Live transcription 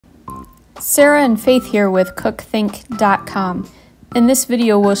Sarah and Faith here with CookThink.com. In this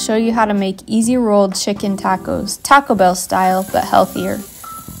video, we'll show you how to make easy rolled chicken tacos, Taco Bell style, but healthier.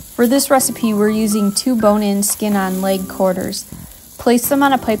 For this recipe, we're using 2 bone-in skin-on leg quarters. Place them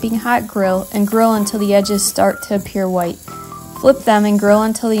on a piping hot grill and grill until the edges start to appear white. Flip them and grill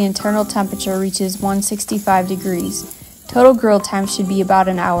until the internal temperature reaches 165 degrees. Total grill time should be about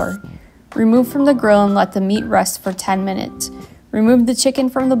an hour. Remove from the grill and let the meat rest for 10 minutes. Remove the chicken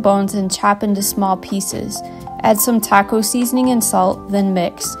from the bones and chop into small pieces. Add some taco seasoning and salt, then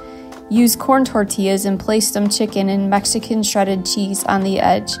mix. Use corn tortillas and place some chicken and Mexican shredded cheese on the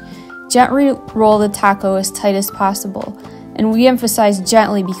edge. Gently roll the taco as tight as possible, and we emphasize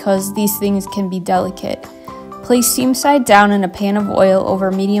gently because these things can be delicate. Place seam side down in a pan of oil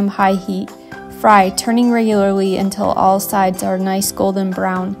over medium-high heat. Fry, turning regularly until all sides are nice golden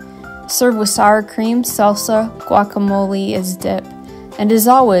brown. Serve with sour cream, salsa, guacamole as dip. And as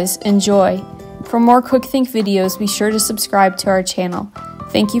always, enjoy! For more CookThink videos, be sure to subscribe to our channel.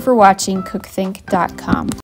 Thank you for watching CookThink.com.